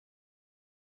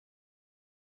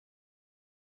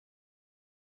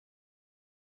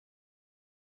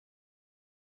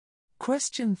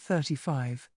Question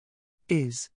 35.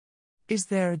 Is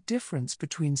there a difference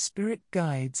between spirit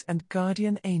guides and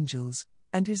guardian angels,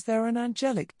 and is there an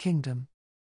angelic kingdom?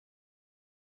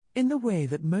 In the way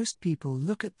that most people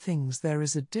look at things, there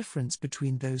is a difference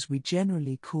between those we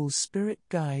generally call spirit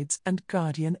guides and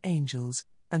guardian angels,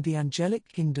 and the angelic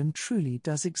kingdom truly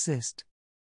does exist.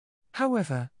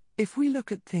 However, if we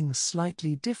look at things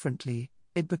slightly differently,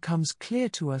 it becomes clear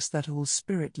to us that all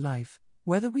spirit life,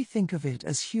 whether we think of it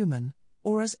as human,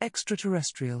 or as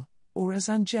extraterrestrial, or as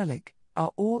angelic,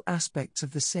 are all aspects of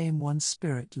the same one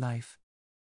spirit life.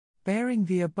 Bearing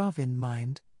the above in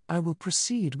mind, I will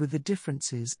proceed with the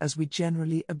differences as we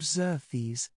generally observe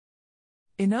these.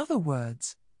 In other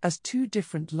words, as two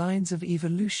different lines of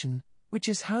evolution, which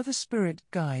is how the spirit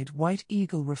guide White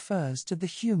Eagle refers to the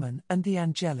human and the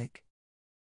angelic.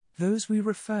 Those we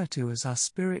refer to as our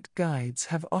spirit guides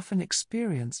have often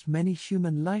experienced many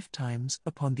human lifetimes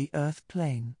upon the earth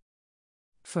plane.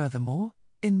 Furthermore,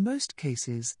 in most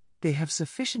cases, they have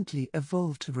sufficiently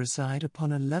evolved to reside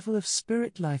upon a level of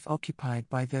spirit life occupied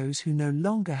by those who no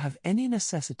longer have any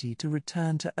necessity to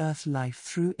return to earth life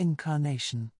through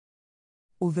incarnation.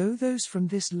 Although those from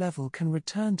this level can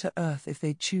return to earth if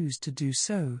they choose to do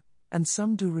so, and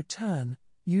some do return,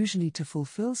 usually to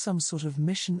fulfill some sort of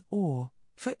mission or,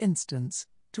 for instance,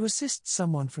 to assist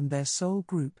someone from their soul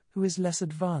group who is less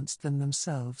advanced than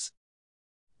themselves.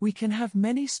 We can have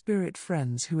many spirit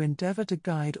friends who endeavor to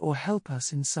guide or help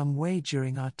us in some way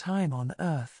during our time on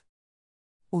earth.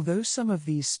 Although some of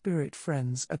these spirit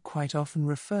friends are quite often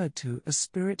referred to as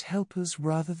spirit helpers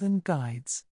rather than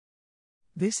guides.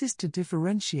 This is to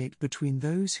differentiate between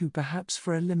those who perhaps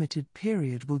for a limited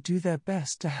period will do their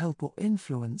best to help or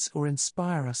influence or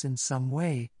inspire us in some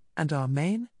way, and our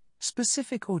main,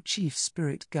 specific or chief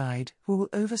spirit guide who will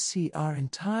oversee our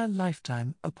entire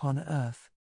lifetime upon earth.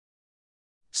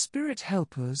 Spirit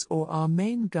helpers or our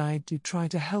main guide do try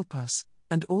to help us,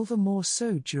 and all the more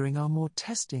so during our more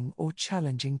testing or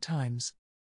challenging times.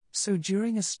 So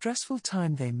during a stressful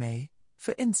time they may,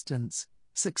 for instance,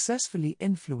 successfully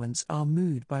influence our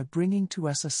mood by bringing to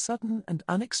us a sudden and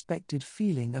unexpected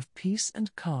feeling of peace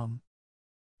and calm.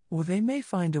 Or they may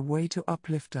find a way to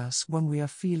uplift us when we are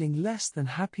feeling less than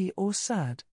happy or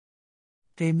sad.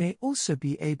 They may also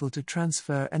be able to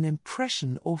transfer an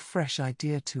impression or fresh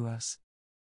idea to us.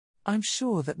 I'm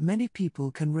sure that many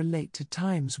people can relate to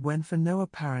times when for no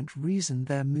apparent reason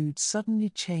their mood suddenly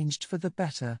changed for the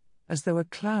better, as though a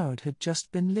cloud had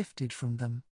just been lifted from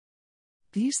them.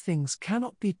 These things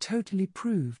cannot be totally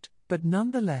proved, but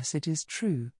nonetheless it is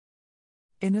true.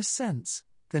 In a sense,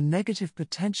 the negative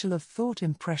potential of thought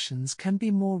impressions can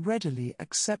be more readily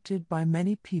accepted by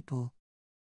many people.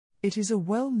 It is a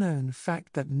well-known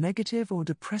fact that negative or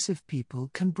depressive people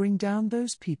can bring down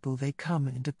those people they come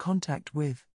into contact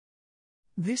with.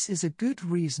 This is a good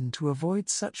reason to avoid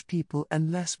such people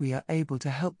unless we are able to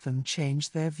help them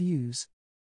change their views.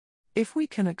 If we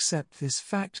can accept this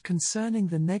fact concerning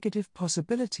the negative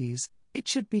possibilities, it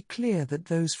should be clear that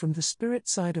those from the spirit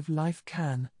side of life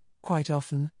can, quite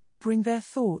often, bring their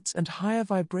thoughts and higher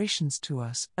vibrations to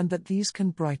us, and that these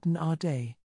can brighten our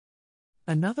day.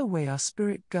 Another way our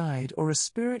spirit guide or a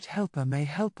spirit helper may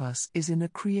help us is in a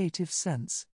creative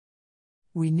sense.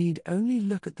 We need only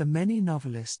look at the many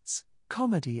novelists,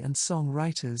 comedy and song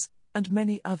writers, and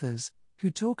many others,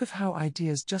 who talk of how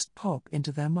ideas just pop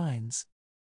into their minds.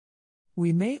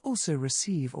 We may also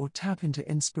receive or tap into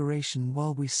inspiration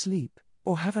while we sleep,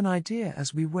 or have an idea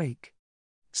as we wake.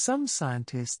 Some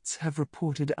scientists have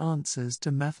reported answers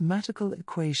to mathematical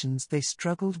equations they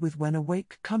struggled with when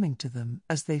awake coming to them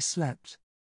as they slept.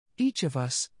 Each of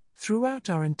us, throughout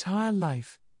our entire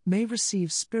life, may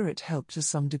receive spirit help to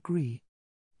some degree.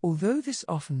 Although this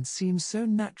often seems so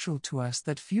natural to us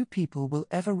that few people will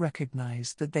ever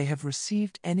recognize that they have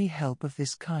received any help of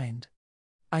this kind.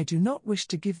 I do not wish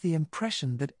to give the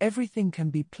impression that everything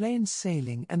can be plain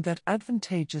sailing and that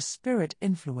advantageous spirit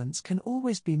influence can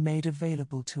always be made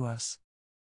available to us.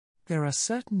 There are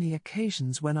certainly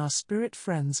occasions when our spirit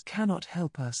friends cannot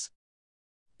help us.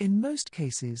 In most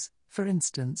cases, for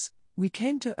instance, we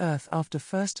came to Earth after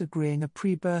first agreeing a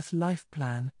pre-birth life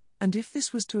plan, and if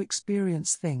this was to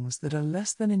experience things that are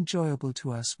less than enjoyable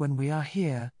to us when we are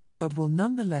here, but will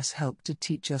nonetheless help to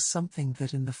teach us something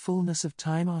that in the fullness of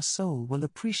time our soul will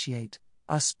appreciate,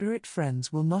 our spirit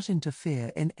friends will not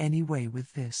interfere in any way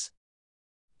with this.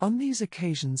 On these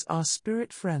occasions our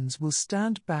spirit friends will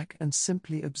stand back and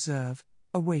simply observe,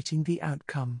 awaiting the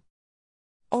outcome.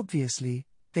 Obviously,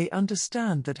 they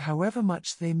understand that however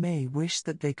much they may wish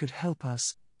that they could help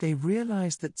us, they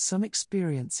realize that some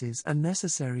experiences are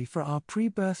necessary for our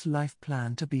pre-birth life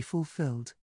plan to be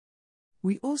fulfilled.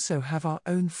 We also have our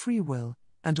own free will,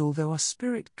 and although a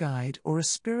spirit guide or a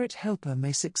spirit helper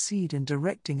may succeed in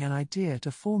directing an idea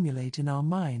to formulate in our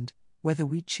mind, whether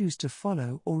we choose to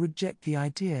follow or reject the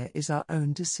idea is our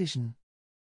own decision.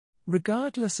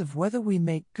 Regardless of whether we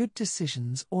make good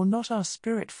decisions or not, our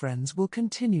spirit friends will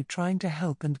continue trying to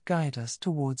help and guide us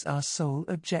towards our soul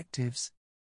objectives.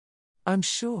 I'm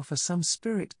sure for some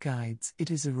spirit guides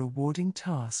it is a rewarding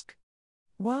task,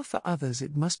 while for others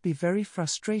it must be very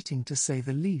frustrating to say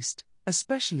the least,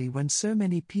 especially when so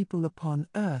many people upon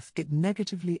earth get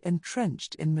negatively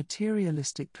entrenched in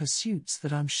materialistic pursuits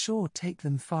that I'm sure take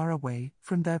them far away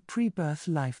from their pre-birth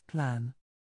life plan.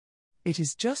 It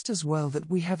is just as well that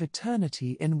we have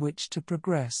eternity in which to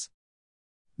progress.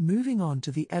 Moving on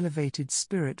to the elevated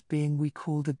spirit being we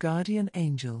call the guardian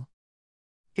angel.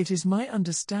 It is my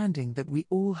understanding that we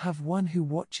all have one who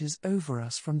watches over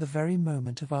us from the very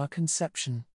moment of our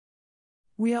conception.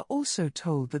 We are also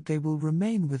told that they will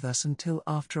remain with us until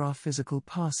after our physical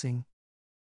passing.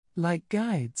 Like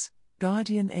guides,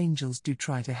 guardian angels do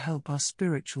try to help our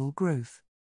spiritual growth.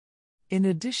 In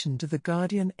addition to the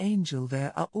guardian angel,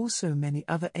 there are also many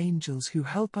other angels who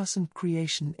help us in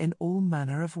creation in all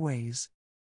manner of ways.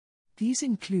 These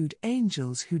include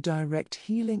angels who direct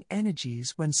healing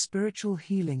energies when spiritual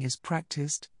healing is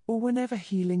practiced, or whenever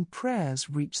healing prayers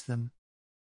reach them.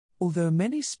 Although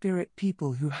many spirit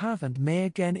people who have and may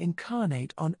again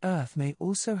incarnate on earth may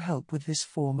also help with this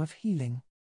form of healing.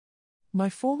 My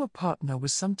former partner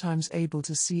was sometimes able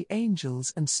to see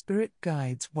angels and spirit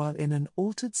guides while in an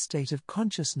altered state of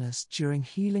consciousness during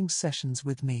healing sessions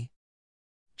with me.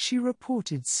 She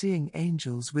reported seeing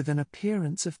angels with an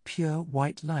appearance of pure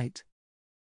white light.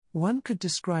 One could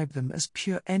describe them as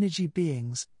pure energy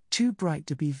beings, too bright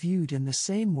to be viewed in the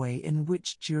same way in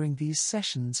which during these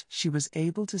sessions she was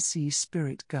able to see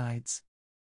spirit guides.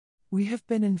 We have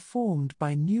been informed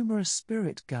by numerous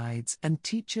spirit guides and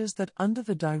teachers that under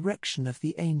the direction of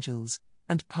the angels,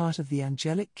 and part of the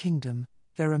angelic kingdom,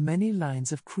 there are many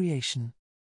lines of creation.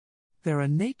 There are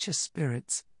nature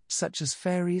spirits, such as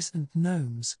fairies and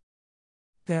gnomes.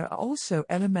 There are also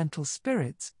elemental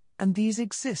spirits, and these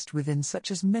exist within such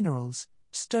as minerals,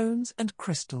 stones and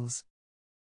crystals.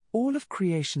 All of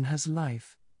creation has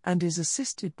life, and is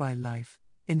assisted by life,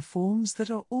 in forms that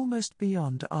are almost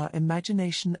beyond our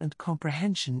imagination and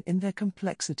comprehension in their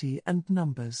complexity and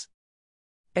numbers.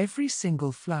 Every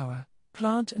single flower,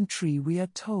 plant and tree, we are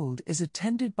told, is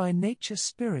attended by nature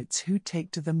spirits who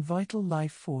take to them vital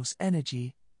life force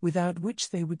energy, without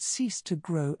which they would cease to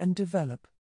grow and develop.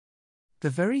 The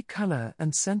very color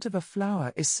and scent of a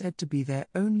flower is said to be there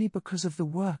only because of the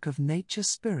work of nature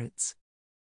spirits.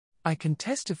 I can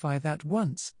testify that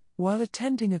once, while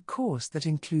attending a course that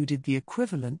included the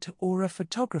equivalent to aura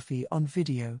photography on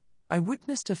video, I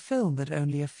witnessed a film that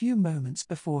only a few moments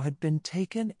before had been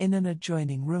taken in an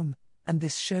adjoining room, and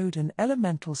this showed an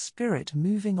elemental spirit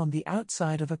moving on the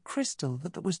outside of a crystal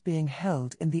that was being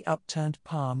held in the upturned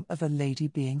palm of a lady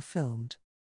being filmed.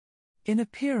 In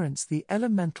appearance, the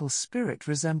elemental spirit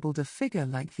resembled a figure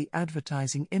like the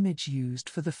advertising image used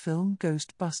for the film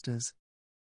Ghostbusters.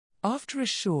 After a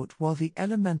short while, the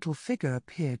elemental figure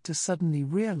appeared to suddenly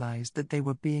realize that they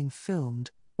were being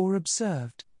filmed, or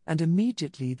observed, and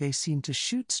immediately they seemed to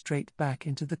shoot straight back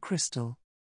into the crystal.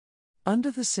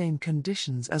 Under the same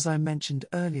conditions as I mentioned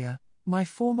earlier, my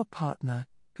former partner,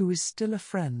 who is still a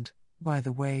friend, by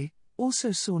the way,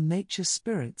 also saw nature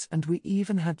spirits, and we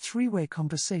even had three-way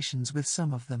conversations with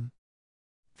some of them.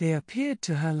 They appeared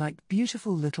to her like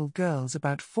beautiful little girls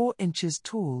about 4 inches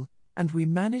tall, and we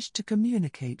managed to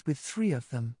communicate with 3 of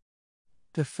them.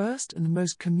 The first and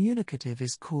most communicative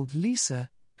is called Lisa,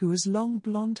 who has long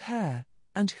blonde hair,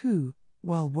 and who,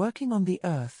 while working on the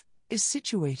earth, is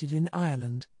situated in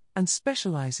Ireland, and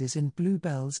specializes in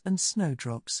bluebells and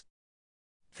snowdrops.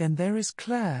 Then there is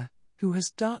Claire, who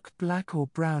has dark black or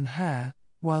brown hair,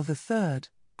 while the third,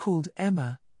 called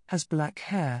Emma, has black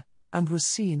hair, and was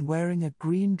seen wearing a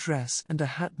green dress and a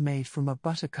hat made from a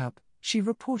buttercup. She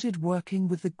reported working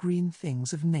with the green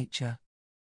things of nature.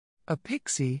 A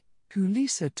pixie, who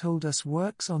Lisa told us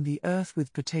works on the earth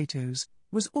with potatoes,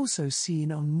 was also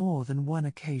seen on more than one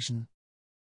occasion.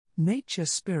 Nature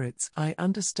spirits, I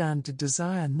understand, to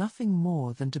desire nothing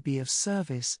more than to be of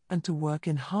service and to work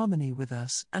in harmony with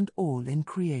us and all in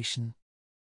creation.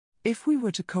 If we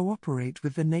were to cooperate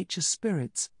with the nature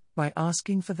spirits, by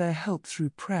asking for their help through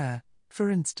prayer,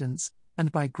 for instance,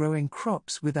 and by growing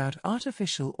crops without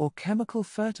artificial or chemical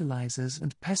fertilizers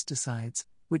and pesticides,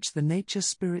 which the nature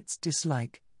spirits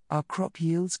dislike, our crop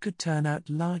yields could turn out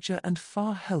larger and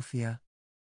far healthier.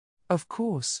 Of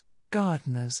course,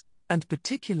 gardeners, and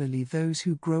particularly those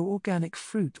who grow organic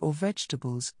fruit or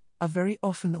vegetables, are very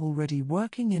often already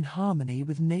working in harmony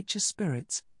with nature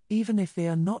spirits, even if they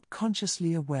are not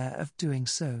consciously aware of doing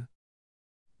so.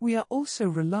 We are also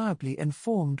reliably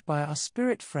informed by our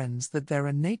spirit friends that there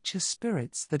are nature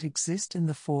spirits that exist in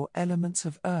the four elements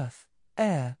of earth,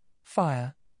 air,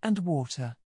 fire, and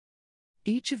water.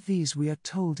 Each of these, we are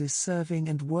told, is serving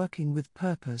and working with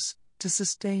purpose to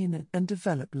sustain and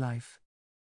develop life.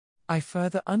 I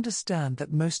further understand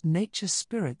that most nature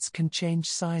spirits can change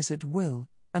size at will,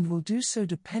 and will do so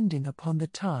depending upon the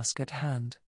task at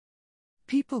hand.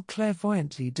 People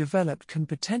clairvoyantly developed can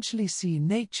potentially see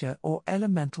nature or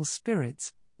elemental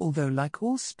spirits, although like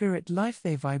all spirit life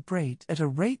they vibrate at a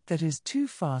rate that is too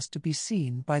fast to be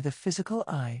seen by the physical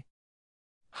eye.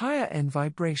 Higher in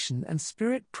vibration and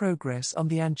spirit progress on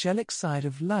the angelic side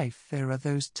of life, there are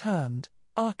those termed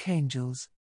archangels.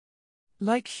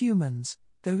 Like humans,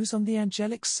 those on the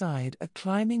angelic side are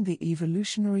climbing the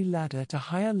evolutionary ladder to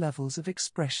higher levels of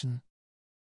expression.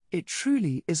 It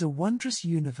truly is a wondrous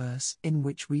universe in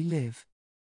which we live.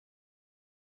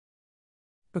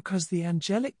 Because the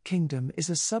angelic kingdom is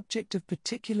a subject of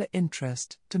particular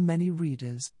interest to many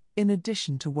readers, in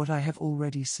addition to what I have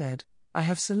already said, I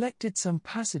have selected some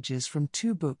passages from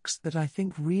two books that I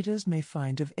think readers may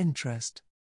find of interest.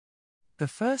 The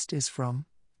first is from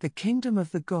The Kingdom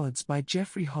of the Gods by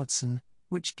Jeffrey Hodson,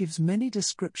 which gives many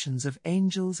descriptions of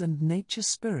angels and nature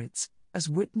spirits, as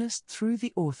witnessed through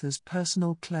the author's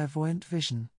personal clairvoyant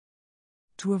vision.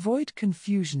 To avoid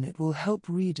confusion, it will help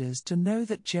readers to know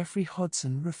that Jeffrey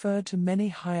Hodson referred to many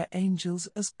higher angels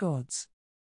as gods.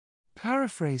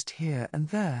 Paraphrased here and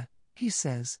there, he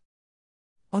says,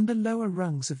 "On the lower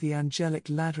rungs of the angelic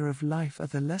ladder of life are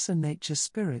the lesser nature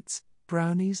spirits,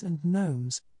 brownies and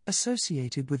gnomes,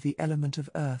 associated with the element of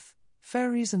earth,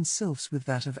 fairies and sylphs with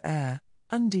that of air,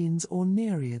 undines or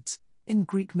nereids. In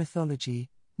Greek mythology,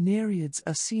 nereids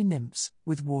are sea nymphs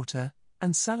with water,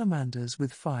 and salamanders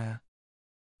with fire.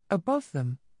 Above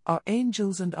them are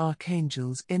angels and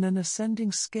archangels in an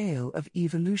ascending scale of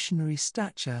evolutionary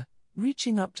stature,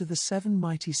 reaching up to the seven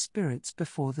mighty spirits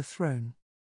before the throne.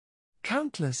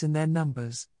 Countless in their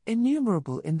numbers,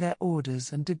 innumerable in their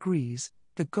orders and degrees,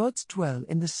 the gods dwell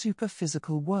in the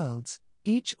superphysical worlds,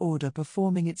 each order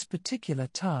performing its particular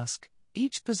task,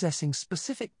 each possessing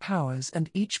specific powers and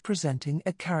each presenting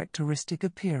a characteristic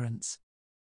appearance.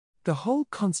 The whole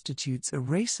constitutes a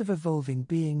race of evolving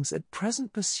beings at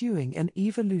present pursuing an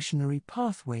evolutionary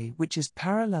pathway which is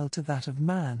parallel to that of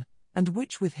man, and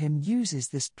which with him uses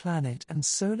this planet and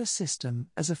solar system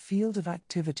as a field of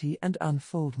activity and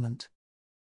unfoldment."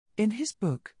 In his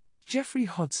book, Jeffrey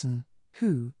Hodson,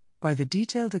 who, by the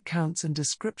detailed accounts and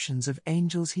descriptions of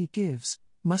angels he gives,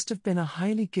 must have been a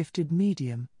highly gifted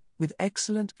medium, with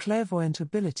excellent clairvoyant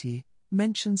ability,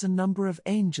 mentions a number of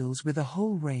angels with a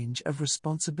whole range of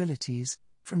responsibilities,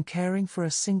 from caring for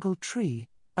a single tree,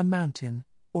 a mountain,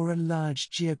 or a large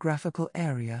geographical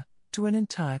area, to an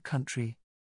entire country.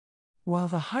 While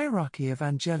the hierarchy of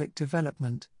angelic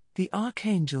development, the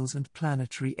archangels and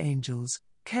planetary angels,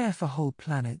 care for whole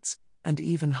planets, and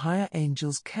even higher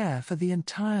angels care for the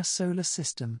entire solar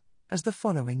system, as the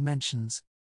following mentions.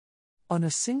 On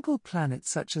a single planet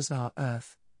such as our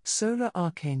Earth, solar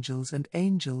archangels and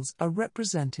angels are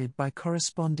represented by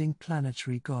corresponding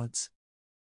planetary gods.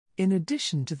 In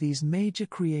addition to these major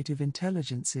creative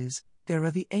intelligences, there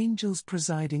are the angels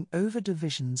presiding over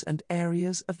divisions and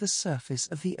areas of the surface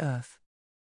of the earth.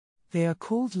 They are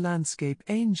called landscape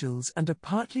angels and are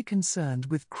partly concerned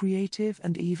with creative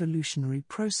and evolutionary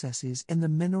processes in the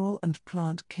mineral and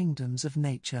plant kingdoms of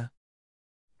nature.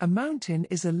 A mountain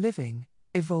is a living,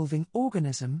 evolving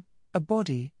organism, a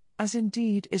body, as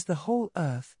indeed is the whole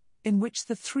earth, in which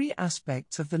the three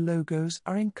aspects of the logos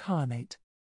are incarnate.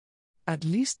 At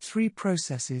least three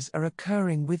processes are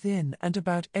occurring within and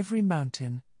about every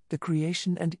mountain: the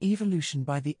creation and evolution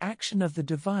by the action of the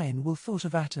divine will thought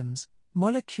of atoms,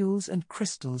 molecules and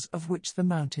crystals of which the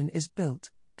mountain is built,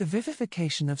 the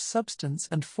vivification of substance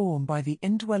and form by the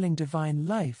indwelling divine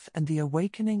life, and the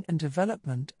awakening and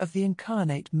development of the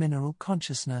incarnate mineral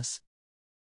consciousness.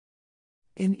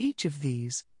 In each of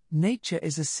these, nature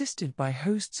is assisted by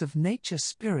hosts of nature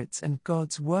spirits and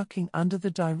gods working under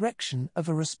the direction of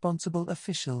a responsible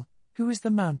official, who is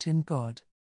the mountain god.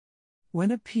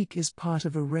 When a peak is part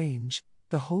of a range,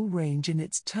 the whole range in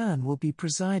its turn will be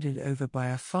presided over by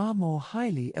a far more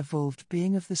highly evolved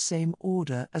being of the same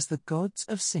order as the gods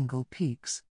of single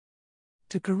peaks.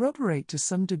 To corroborate to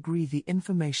some degree the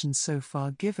information so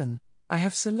far given, I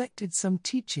have selected some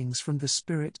teachings from the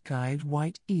spirit guide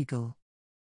White Eagle.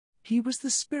 He was the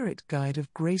spirit guide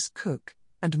of Grace Cook,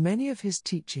 and many of his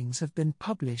teachings have been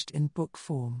published in book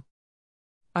form.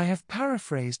 I have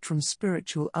paraphrased from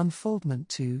Spiritual Unfoldment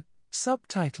 2,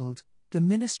 subtitled, The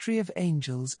Ministry of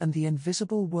Angels and the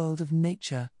Invisible World of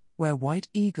Nature, where White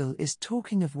Eagle is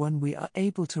talking of when we are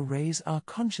able to raise our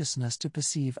consciousness to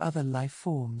perceive other life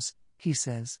forms. He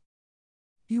says,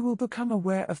 "You will become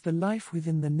aware of the life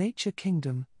within the nature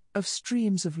kingdom, of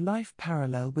streams of life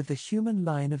parallel with the human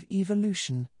line of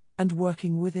evolution, and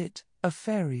working with it, of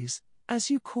fairies, as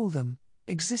you call them,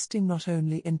 existing not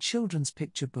only in children's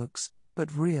picture books,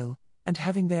 but real, and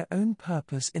having their own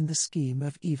purpose in the scheme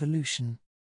of evolution.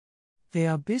 They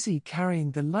are busy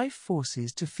carrying the life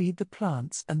forces to feed the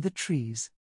plants and the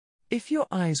trees. If your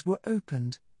eyes were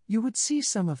opened, you would see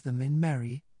some of them in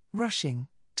merry, rushing,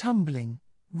 tumbling,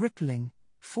 rippling,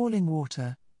 falling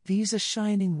water. These are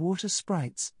shining water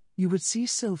sprites. You would see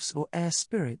sylphs or air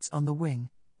spirits on the wing,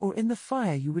 or in the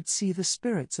fire you would see the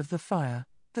spirits of the fire,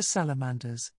 the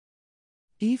salamanders.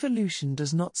 Evolution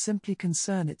does not simply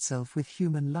concern itself with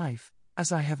human life.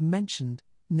 As I have mentioned,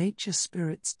 nature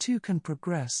spirits too can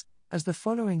progress, as the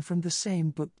following from the same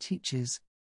book teaches.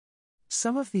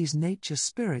 Some of these nature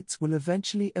spirits will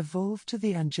eventually evolve to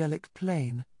the angelic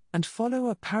plane, and follow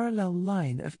a parallel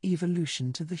line of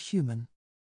evolution to the human.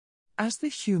 As the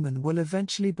human will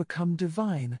eventually become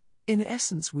divine, in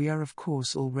essence we are of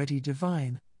course already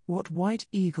divine. What White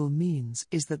Eagle means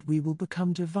is that we will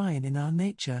become divine in our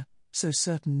nature, so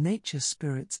certain nature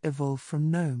spirits evolve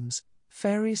from gnomes,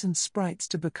 fairies and sprites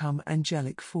to become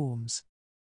angelic forms.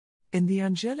 In the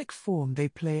angelic form they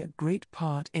play a great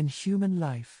part in human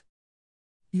life.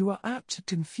 You are apt to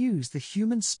confuse the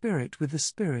human spirit with the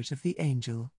spirit of the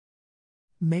angel.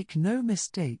 Make no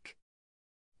mistake.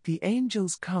 The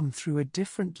angels come through a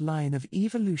different line of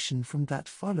evolution from that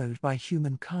followed by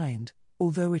humankind,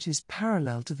 although it is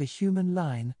parallel to the human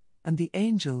line, and the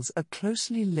angels are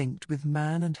closely linked with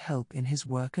man and help in his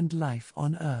work and life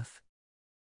on earth.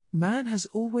 Man has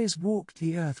always walked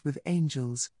the earth with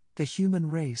angels. The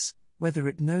human race, whether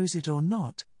it knows it or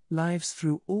not, lives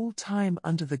through all time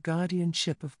under the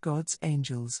guardianship of God's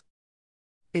angels.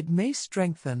 It may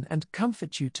strengthen and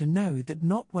comfort you to know that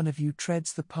not one of you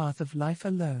treads the path of life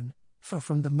alone, for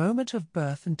from the moment of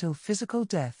birth until physical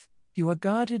death, you are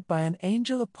guarded by an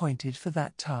angel appointed for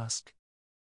that task.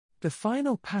 The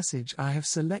final passage I have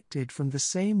selected from the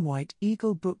same White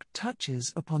Eagle book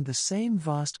touches upon the same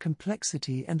vast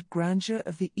complexity and grandeur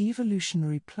of the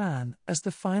evolutionary plan as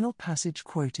the final passage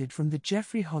quoted from the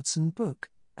Jeffrey Hodson book,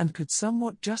 and could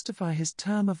somewhat justify his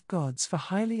term of gods for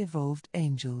highly evolved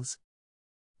angels.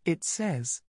 It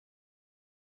says,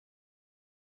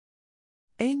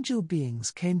 "Angel beings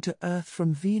came to Earth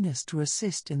from Venus to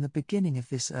assist in the beginning of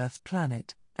this Earth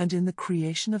planet, and in the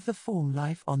creation of the form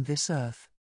life on this Earth.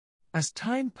 As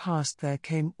time passed there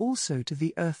came also to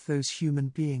the Earth those human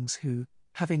beings who,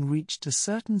 having reached a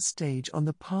certain stage on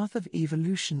the path of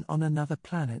evolution on another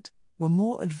planet, were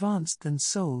more advanced than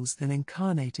souls than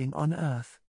incarnating on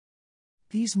Earth.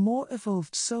 These more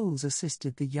evolved souls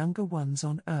assisted the younger ones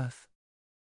on Earth.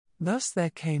 Thus there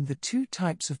came the two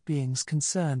types of beings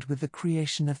concerned with the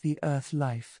creation of the Earth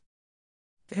life.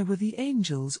 There were the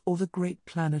angels or the great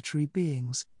planetary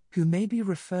beings, who may be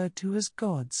referred to as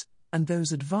gods, and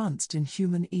those advanced in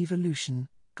human evolution,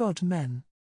 God-men.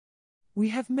 We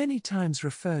have many times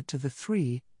referred to the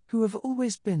three, who have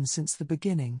always been since the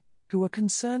beginning, who are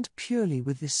concerned purely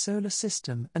with this solar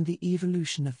system and the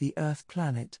evolution of the Earth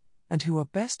planet, and who are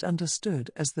best understood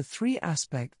as the three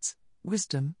aspects,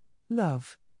 wisdom,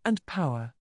 love, and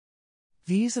power.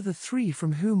 These are the three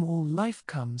from whom all life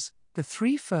comes, the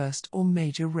three first or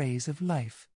major rays of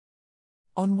life.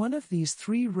 On one of these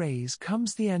three rays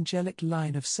comes the angelic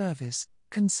line of service,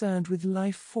 concerned with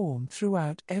life form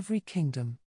throughout every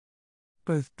kingdom.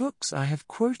 Both books I have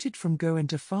quoted from go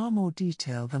into far more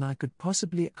detail than I could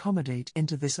possibly accommodate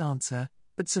into this answer,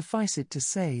 but suffice it to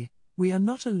say, we are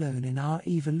not alone in our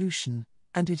evolution,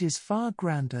 and it is far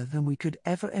grander than we could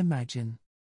ever imagine.